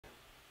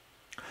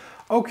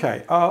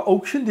Okay,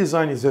 auction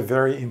design is a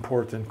very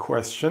important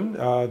question.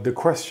 The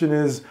question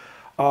is,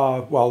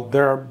 well,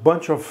 there are a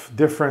bunch of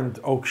different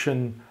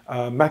auction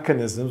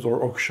mechanisms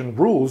or auction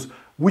rules.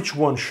 Which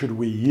one should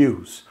we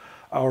use?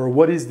 Or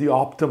what is the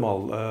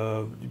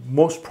optimal,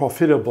 most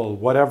profitable,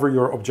 whatever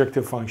your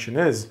objective function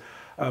is,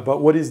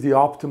 but what is the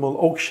optimal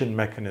auction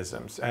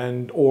mechanisms?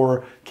 And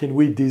or can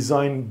we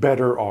design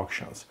better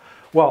auctions?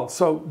 Well,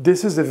 so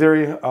this is a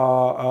very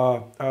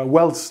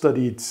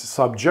well-studied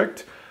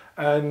subject.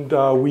 And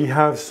we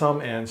have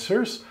some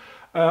answers.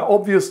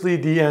 Obviously,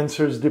 the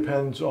answers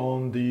depend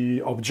on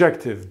the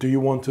objective. Do you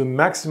want to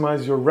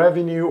maximize your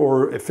revenue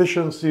or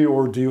efficiency,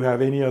 or do you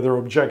have any other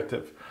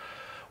objective?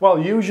 Well,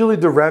 usually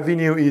the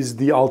revenue is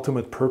the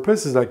ultimate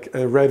purpose, is like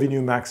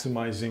revenue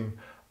maximizing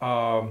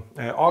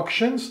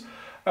auctions.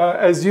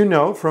 As you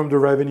know from the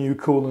revenue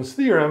equivalence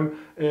theorem,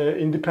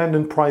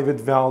 independent private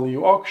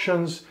value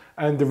auctions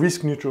and the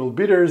risk-neutral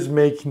bidders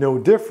make no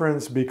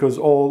difference because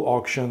all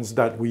auctions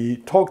that we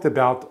talked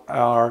about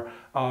are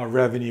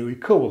revenue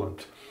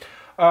equivalent.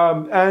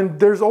 And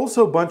there's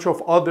also a bunch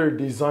of other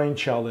design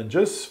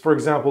challenges. For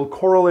example,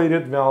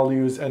 correlated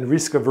values and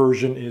risk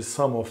aversion is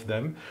some of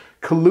them.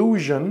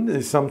 Collusion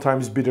is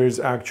sometimes bidders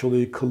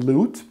actually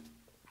collude.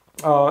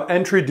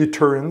 Entry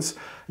deterrence,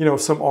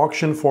 some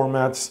auction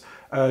formats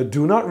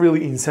do not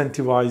really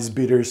incentivize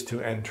bidders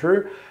to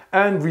enter.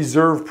 And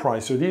reserve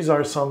price. So these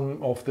are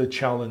some of the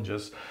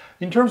challenges.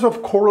 In terms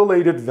of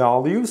correlated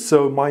values,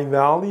 so my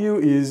value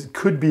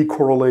could be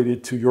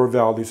correlated to your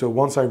value. So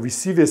once I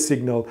receive a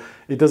signal,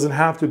 it doesn't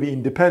have to be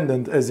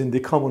independent as in the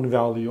common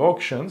value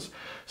auctions.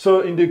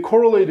 So in the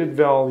correlated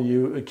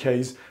value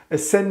case,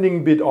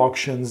 ascending bid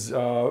auctions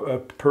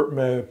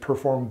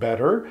perform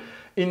better.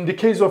 In the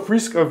case of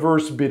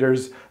risk-averse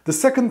bidders, the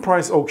second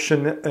price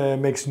auction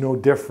makes no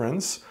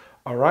difference.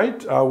 All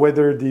right,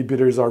 whether the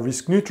bidders are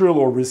risk neutral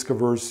or risk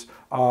averse,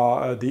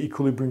 the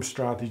equilibrium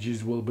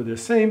strategies will be the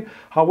same.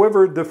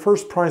 However, the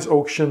first price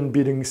auction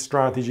bidding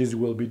strategies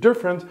will be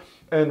different,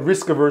 and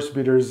risk averse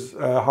bidders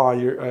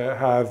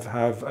have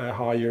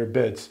higher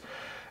bids.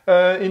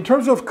 In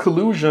terms of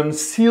collusion,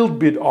 sealed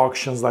bid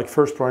auctions like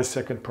first price,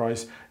 second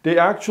price, they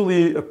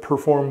actually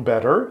perform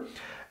better.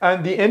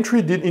 And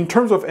in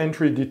terms of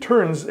entry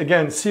deterrence,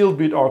 again, sealed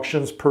bid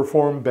auctions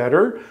perform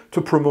better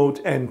to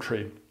promote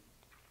entry.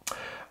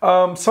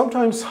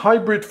 Sometimes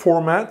hybrid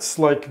formats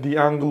like the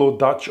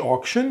Anglo-Dutch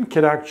auction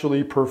can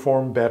actually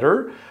perform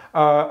better.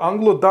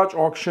 Anglo-Dutch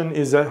auction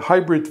is a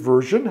hybrid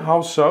version.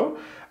 How so?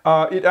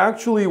 It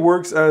actually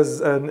works as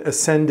an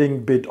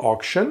ascending bid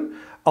auction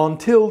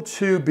until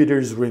two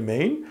bidders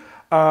remain.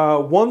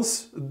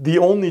 Once the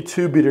only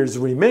two bidders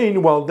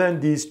remain, well, then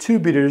these two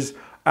bidders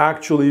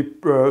actually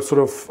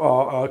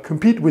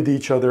compete with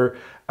each other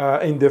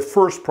in the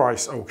first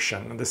price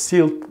auction, the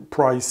sealed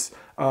price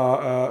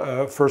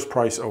first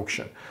price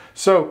auction.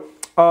 So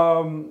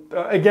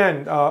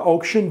again,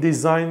 auction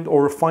design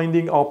or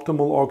finding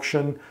optimal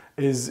auction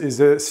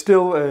is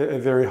still a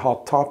very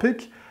hot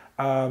topic,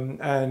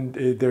 and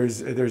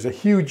there's a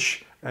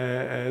huge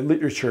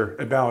literature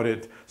about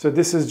it. So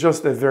this is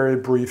just a very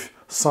brief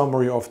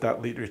summary of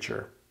that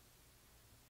literature.